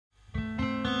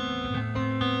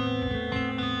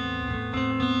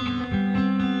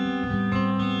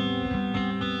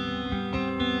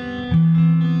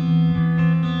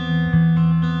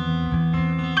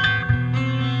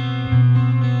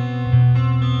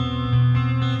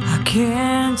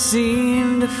can't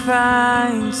seem to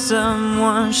find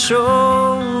someone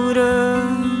shorter.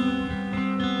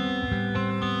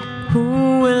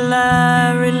 Who will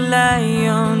I rely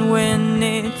on when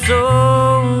it's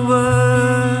over?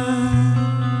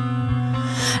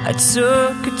 I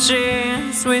took a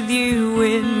chance with you,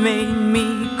 it made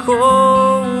me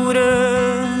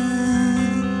colder.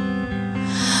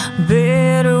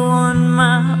 Better on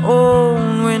my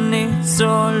own when it's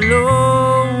all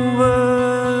over.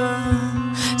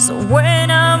 So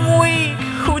when I'm weak,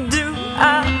 who do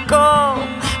I call?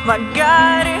 My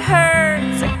God, it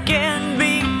hurts, I can't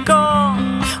be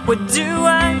calm. What do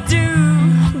I do?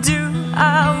 Do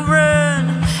I run?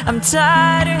 I'm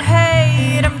tired of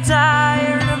hate, I'm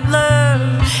tired of love.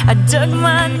 I dug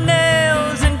my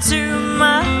nails into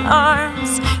my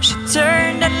arms. She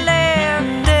turned and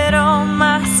left at all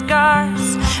my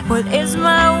scars. What is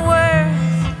my worth?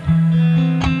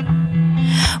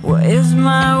 What is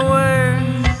my worth?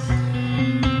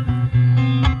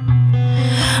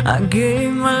 I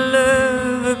gave my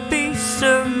love a piece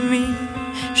of me.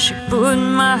 She put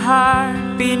my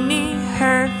heart beneath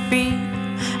her feet.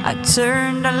 I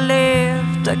turned, I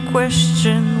left, I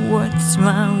questioned what's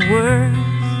my worth.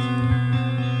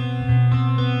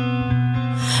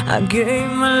 I gave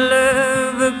my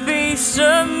love a piece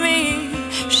of me.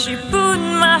 She put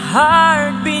my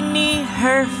heart beneath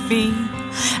her feet.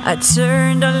 I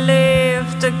turned, I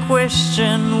left, I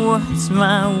questioned what's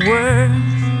my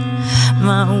worth.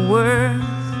 My worth,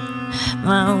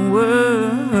 my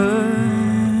worth.